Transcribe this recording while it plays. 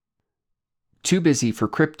Too Busy for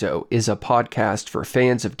Crypto is a podcast for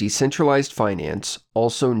fans of decentralized finance,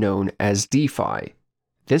 also known as DeFi.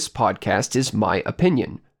 This podcast is my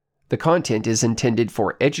opinion. The content is intended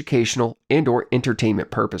for educational and/or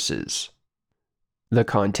entertainment purposes. The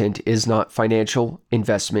content is not financial,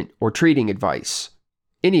 investment, or trading advice.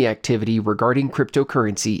 Any activity regarding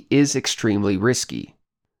cryptocurrency is extremely risky.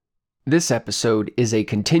 This episode is a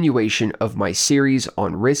continuation of my series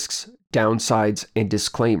on risks, downsides, and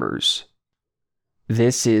disclaimers.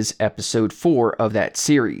 This is episode 4 of that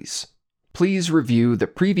series. Please review the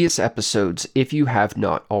previous episodes if you have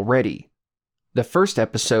not already. The first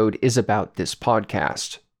episode is about this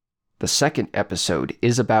podcast. The second episode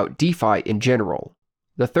is about DeFi in general.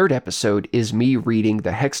 The third episode is me reading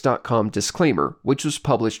the HEX.com disclaimer, which was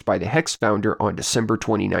published by the HEX founder on December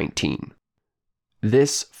 2019.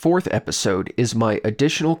 This fourth episode is my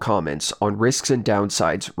additional comments on risks and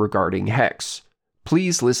downsides regarding HEX.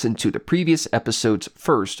 Please listen to the previous episodes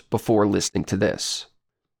first before listening to this.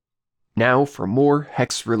 Now for more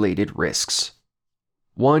HEX-related risks.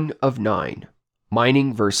 1 of 9.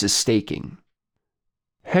 Mining versus staking.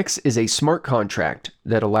 HEX is a smart contract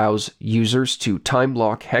that allows users to time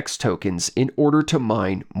lock HEX tokens in order to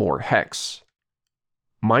mine more HEX.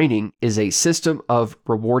 Mining is a system of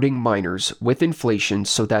rewarding miners with inflation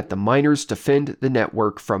so that the miners defend the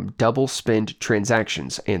network from double spend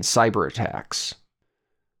transactions and cyber attacks.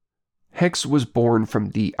 HEX was born from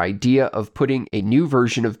the idea of putting a new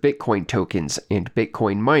version of Bitcoin tokens and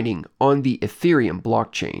Bitcoin mining on the Ethereum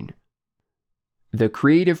blockchain. The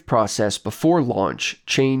creative process before launch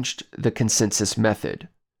changed the consensus method.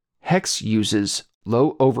 HEX uses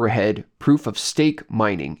low-overhead proof-of-stake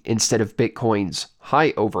mining instead of Bitcoin's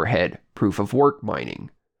high-overhead proof-of-work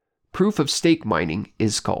mining. Proof-of-stake mining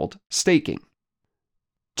is called staking.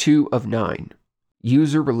 2 of 9.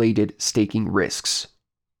 User-related staking risks.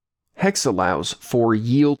 HEX allows for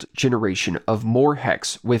yield generation of more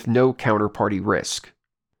HEX with no counterparty risk.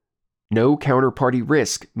 No counterparty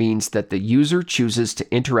risk means that the user chooses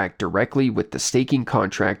to interact directly with the staking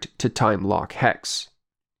contract to time lock HEX.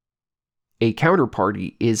 A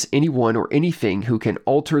counterparty is anyone or anything who can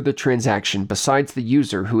alter the transaction besides the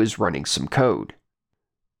user who is running some code.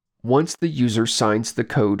 Once the user signs the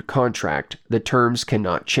code contract, the terms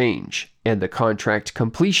cannot change, and the contract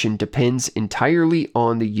completion depends entirely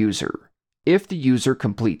on the user. If the user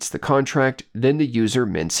completes the contract, then the user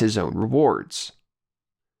mints his own rewards.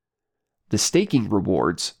 The staking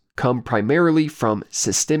rewards come primarily from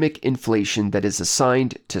systemic inflation that is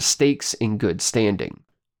assigned to stakes in good standing.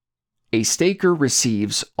 A staker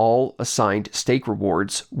receives all assigned stake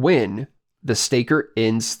rewards when the staker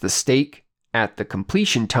ends the stake at the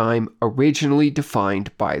completion time originally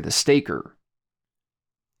defined by the staker.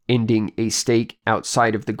 Ending a stake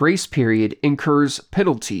outside of the grace period incurs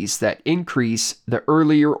penalties that increase the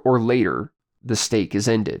earlier or later the stake is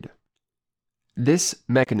ended. This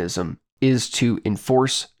mechanism is to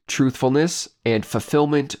enforce truthfulness and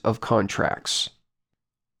fulfillment of contracts.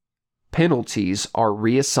 Penalties are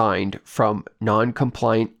reassigned from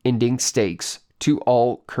non-compliant ending stakes to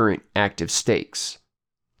all current active stakes.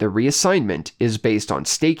 The reassignment is based on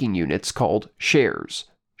staking units called shares.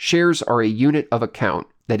 Shares are a unit of account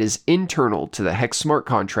that is internal to the HEX smart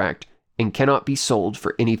contract and cannot be sold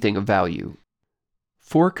for anything of value.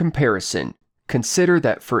 For comparison, consider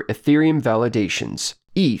that for Ethereum validations,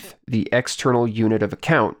 ETH, the external unit of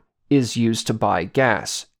account, is used to buy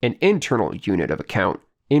gas, an internal unit of account,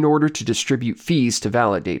 in order to distribute fees to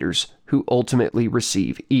validators who ultimately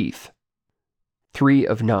receive ETH. 3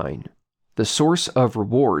 of 9. The source of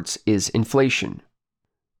rewards is inflation.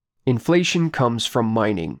 Inflation comes from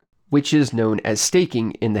mining, which is known as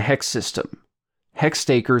staking in the HEX system. HEX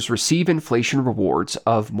stakers receive inflation rewards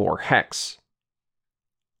of more HEX.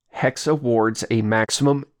 HEX awards a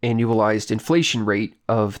maximum annualized inflation rate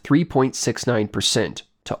of 3.69%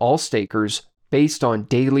 to all stakers based on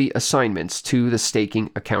daily assignments to the staking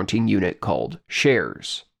accounting unit called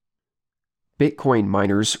shares. Bitcoin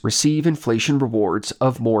miners receive inflation rewards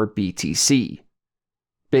of more BTC.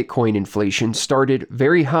 Bitcoin inflation started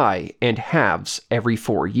very high and halves every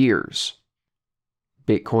 4 years.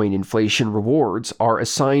 Bitcoin inflation rewards are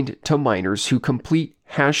assigned to miners who complete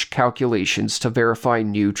hash calculations to verify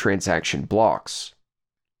new transaction blocks.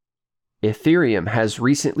 Ethereum has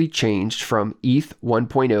recently changed from ETH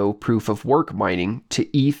 1.0 proof-of-work mining to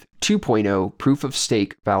ETH 2.0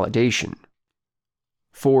 proof-of-stake validation.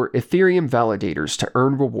 For Ethereum validators to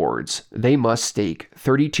earn rewards, they must stake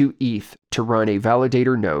 32 ETH to run a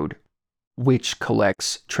validator node, which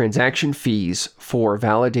collects transaction fees for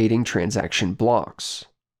validating transaction blocks.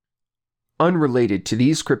 Unrelated to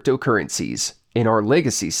these cryptocurrencies, in our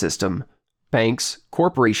legacy system, Banks,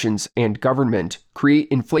 corporations, and government create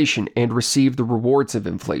inflation and receive the rewards of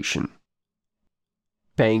inflation.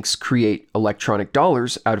 Banks create electronic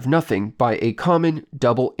dollars out of nothing by a common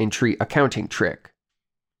double-entry accounting trick.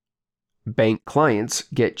 Bank clients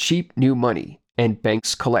get cheap new money, and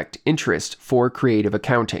banks collect interest for creative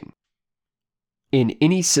accounting. In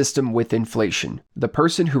any system with inflation, the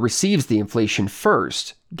person who receives the inflation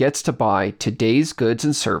first gets to buy today's goods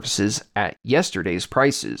and services at yesterday's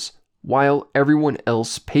prices, while everyone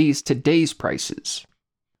else pays today's prices.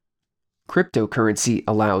 Cryptocurrency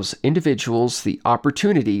allows individuals the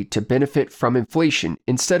opportunity to benefit from inflation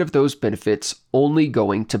instead of those benefits only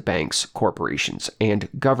going to banks, corporations, and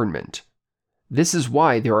government. This is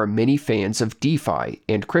why there are many fans of DeFi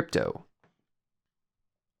and crypto.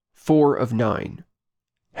 4 of 9.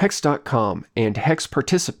 HEX.com and HEX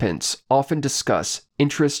participants often discuss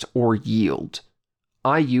interest or yield.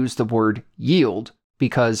 I use the word yield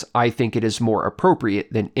because I think it is more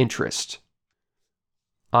appropriate than interest.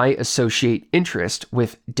 I associate interest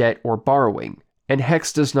with debt or borrowing, and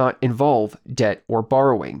HEX does not involve debt or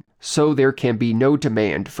borrowing, so there can be no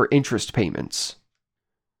demand for interest payments.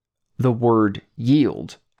 The word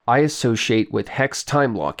yield I associate with HEX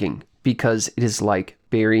time locking because it is like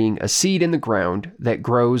burying a seed in the ground that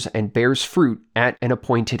grows and bears fruit at an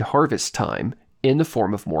appointed harvest time in the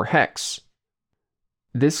form of more HEX.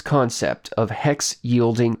 This concept of HEX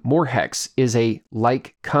yielding more HEX is a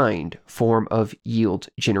like-kind form of yield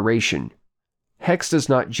generation. HEX does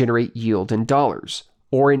not generate yield in dollars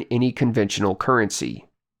or in any conventional currency.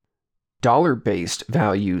 Dollar-based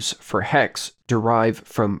values for HEX derive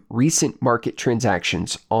from recent market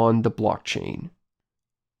transactions on the blockchain.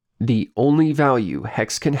 The only value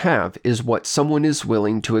HEX can have is what someone is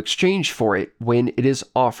willing to exchange for it when it is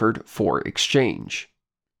offered for exchange.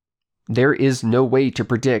 There is no way to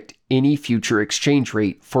predict any future exchange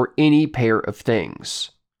rate for any pair of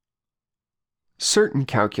things. Certain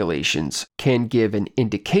calculations can give an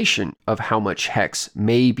indication of how much HEX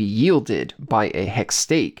may be yielded by a HEX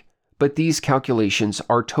stake, but these calculations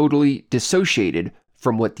are totally dissociated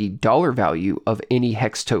from what the dollar value of any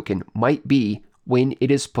HEX token might be when it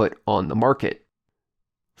is put on the market.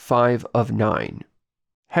 5 of 9.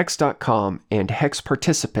 HEX.com and HEX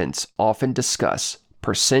participants often discuss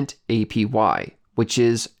percent APY, which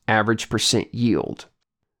is average percent yield.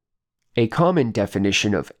 A common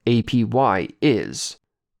definition of APY is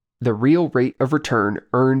the real rate of return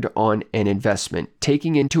earned on an investment,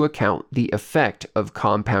 taking into account the effect of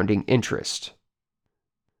compounding interest.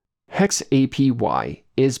 HEX APY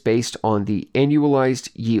is based on the annualized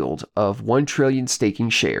yield of 1 trillion staking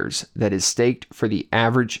shares that is staked for the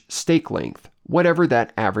average stake length, whatever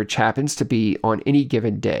that average happens to be on any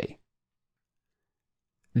given day.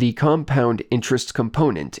 The compound interest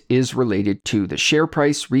component is related to the share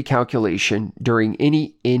price recalculation during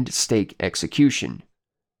any end stake execution.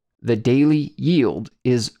 The daily yield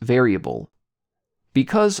is variable.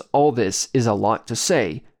 Because all this is a lot to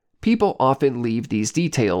say, people often leave these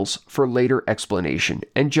details for later explanation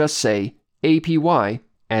and just say APY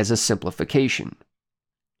as a simplification.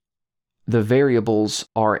 The variables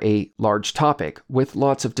are a large topic with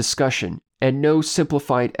lots of discussion, and no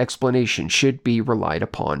simplified explanation should be relied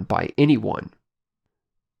upon by anyone.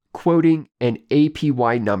 Quoting an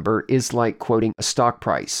APY number is like quoting a stock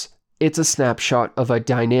price. It's a snapshot of a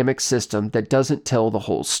dynamic system that doesn't tell the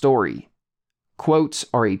whole story. Quotes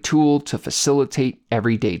are a tool to facilitate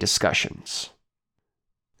everyday discussions.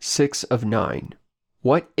 6 of 9.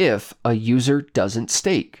 What if a user doesn't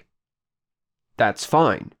stake? That's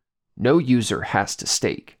fine. No user has to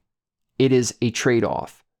stake. It is a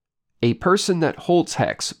trade-off. A person that holds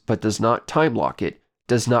HEX but does not time lock it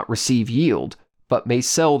does not receive yield but may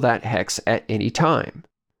sell that HEX at any time.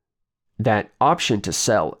 That option to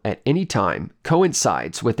sell at any time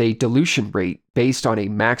coincides with a dilution rate based on a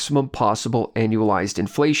maximum possible annualized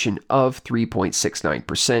inflation of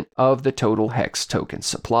 3.69% of the total HEX token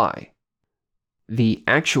supply. The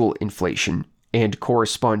actual inflation and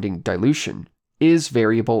corresponding dilution is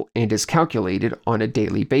variable and is calculated on a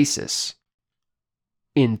daily basis.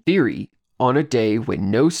 In theory, on a day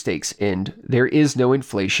when no stakes end, there is no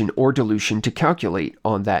inflation or dilution to calculate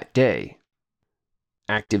on that day.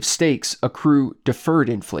 Active stakes accrue deferred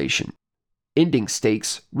inflation. Ending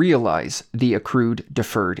stakes realize the accrued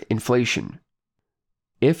deferred inflation.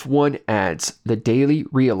 If one adds the daily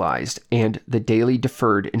realized and the daily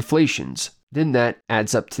deferred inflations, then that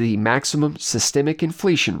adds up to the maximum systemic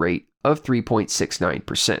inflation rate of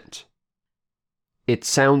 3.69%. It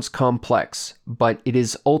sounds complex, but it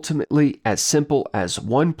is ultimately as simple as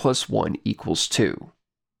 1 + 1 = 2.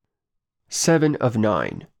 7 of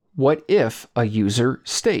 9. What if a user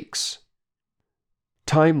stakes?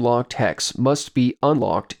 time-locked HEX must be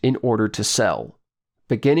unlocked in order to sell.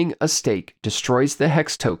 Beginning a stake destroys the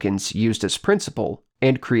HEX tokens used as principal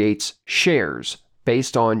and creates shares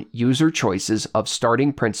based on user choices of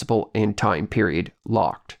starting principal and time period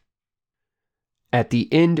locked. At the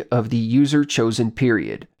end of the user-chosen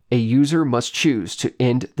period, a user must choose to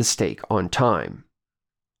end the stake on time.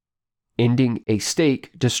 Ending a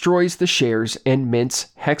stake destroys the shares and mints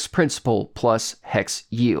HEX principal plus HEX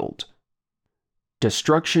yield.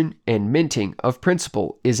 Destruction and minting of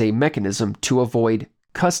principal is a mechanism to avoid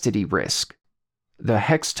custody risk. The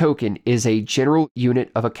HEX token is a general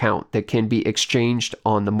unit of account that can be exchanged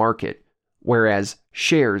on the market, whereas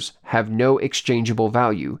shares have no exchangeable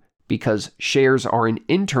value because shares are an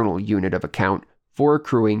internal unit of account for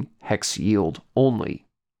accruing HEX yield only.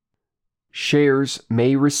 Shares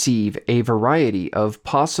may receive a variety of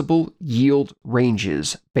possible yield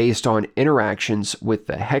ranges based on interactions with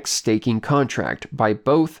the HEX staking contract by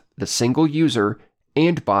both the single user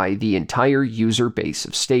and by the entire user base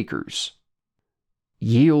of stakers.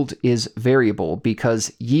 Yield is variable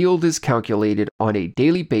because yield is calculated on a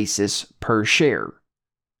daily basis per share.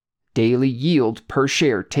 Daily yield per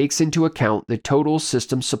share takes into account the total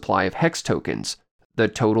system supply of HEX tokens, the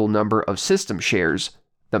total number of system shares,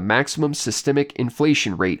 the maximum systemic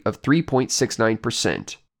inflation rate of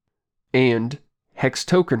 3.69%, and HEX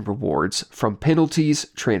token rewards from penalties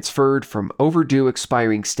transferred from overdue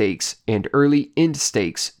expiring stakes and early end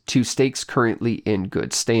stakes to stakes currently in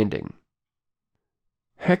good standing.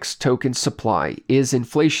 HEX token supply is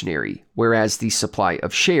inflationary, whereas the supply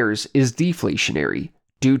of shares is deflationary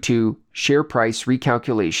due to share price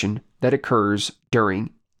recalculation that occurs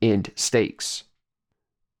during end stakes.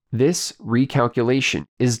 This recalculation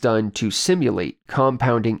is done to simulate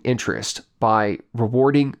compounding interest by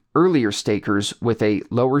rewarding earlier stakers with a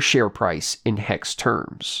lower share price in HEX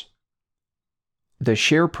terms. The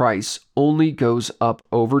share price only goes up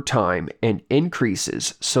over time and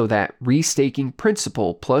increases so that restaking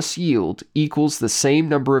principal plus yield equals the same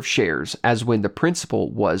number of shares as when the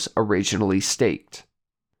principal was originally staked.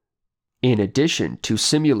 In addition to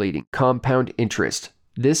simulating compound interest,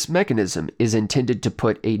 this mechanism is intended to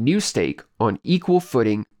put a new stake on equal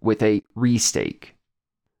footing with a restake.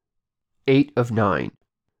 8 of 9.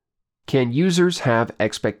 Can users have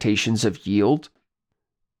expectations of yield?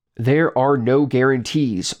 There are no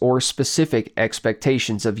guarantees or specific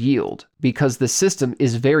expectations of yield because the system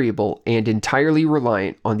is variable and entirely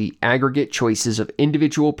reliant on the aggregate choices of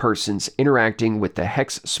individual persons interacting with the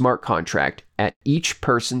HEX smart contract at each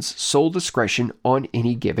person's sole discretion on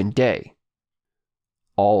any given day.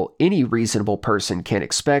 All any reasonable person can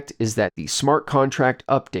expect is that the smart contract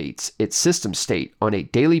updates its system state on a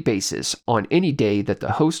daily basis on any day that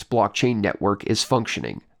the host blockchain network is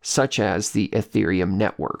functioning, such as the Ethereum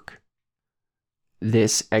network.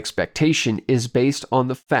 This expectation is based on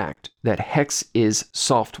the fact that HEX is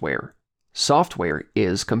software. Software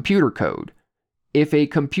is computer code. If a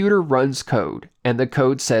computer runs code and the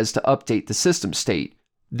code says to update the system state,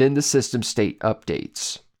 then the system state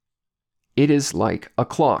updates. It is like a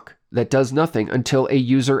clock that does nothing until a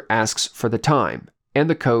user asks for the time, and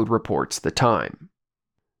the code reports the time.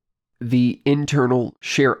 The internal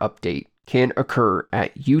share update can occur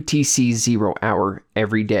at UTC 0 hour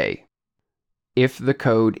every day. If the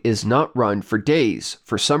code is not run for days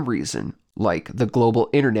for some reason, like the global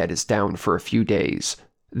internet is down for a few days,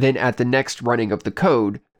 then at the next running of the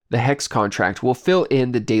code, the HEX contract will fill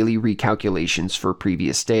in the daily recalculations for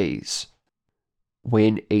previous days.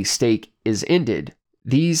 When a stake is ended,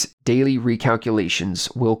 these daily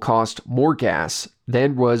recalculations will cost more gas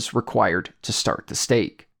than was required to start the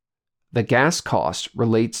stake. The gas cost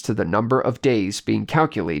relates to the number of days being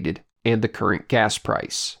calculated and the current gas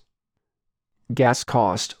price. Gas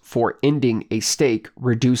cost for ending a stake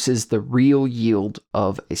reduces the real yield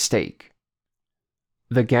of a stake.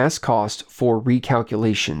 The gas cost for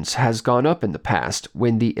recalculations has gone up in the past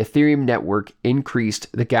when the Ethereum network increased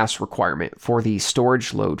the gas requirement for the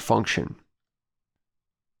storage load function.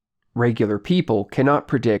 Regular people cannot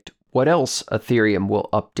predict what else Ethereum will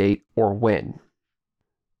update or when.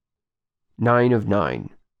 9 of 9.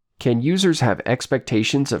 Can users have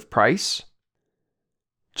expectations of price?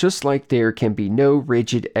 Just like there can be no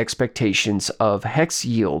rigid expectations of HEX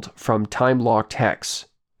yield from time-locked HEX,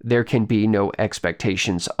 there can be no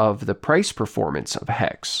expectations of the price performance of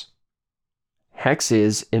HEX. HEX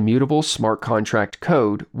is immutable smart contract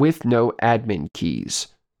code with no admin keys.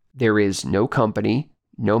 There is no company,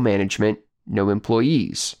 no management, no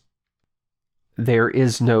employees. There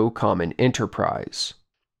is no common enterprise.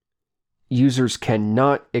 Users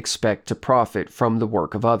cannot expect to profit from the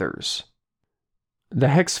work of others. The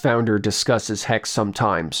HEX founder discusses HEX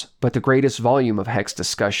sometimes, but the greatest volume of HEX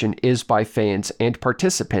discussion is by fans and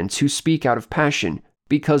participants who speak out of passion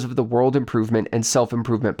because of the world improvement and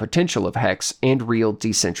self-improvement potential of HEX and real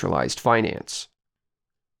decentralized finance.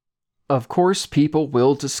 Of course, people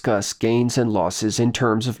will discuss gains and losses in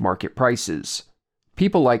terms of market prices.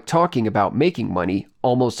 People like talking about making money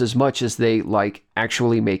almost as much as they like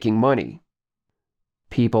actually making money.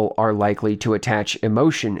 People are likely to attach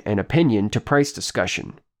emotion and opinion to price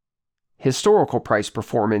discussion. Historical price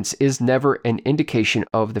performance is never an indication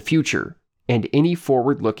of the future, and any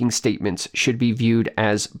forward-looking statements should be viewed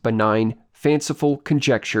as benign, fanciful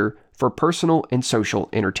conjecture for personal and social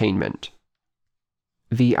entertainment.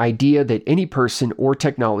 The idea that any person or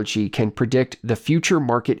technology can predict the future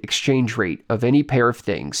market exchange rate of any pair of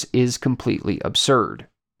things is completely absurd.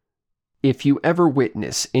 If you ever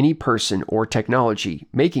witness any person or technology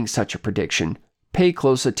making such a prediction, pay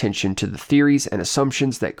close attention to the theories and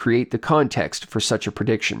assumptions that create the context for such a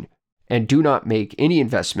prediction, and do not make any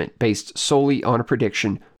investment based solely on a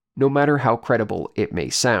prediction, no matter how credible it may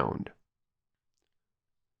sound.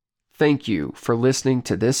 Thank you for listening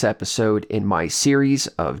to this episode in my series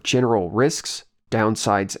of general risks,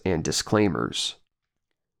 downsides, and disclaimers.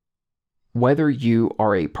 Whether you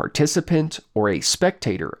are a participant or a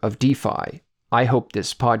spectator of DeFi, I hope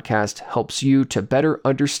this podcast helps you to better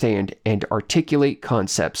understand and articulate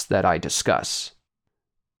concepts that I discuss.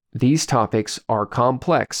 These topics are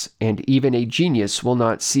complex, and even a genius will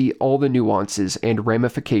not see all the nuances and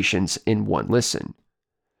ramifications in one listen.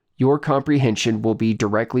 Your comprehension will be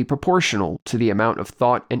directly proportional to the amount of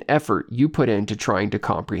thought and effort you put into trying to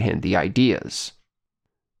comprehend the ideas.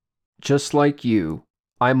 Just like you,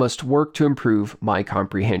 I must work to improve my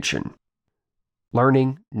comprehension.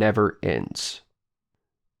 Learning never ends.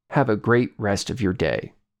 Have a great rest of your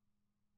day.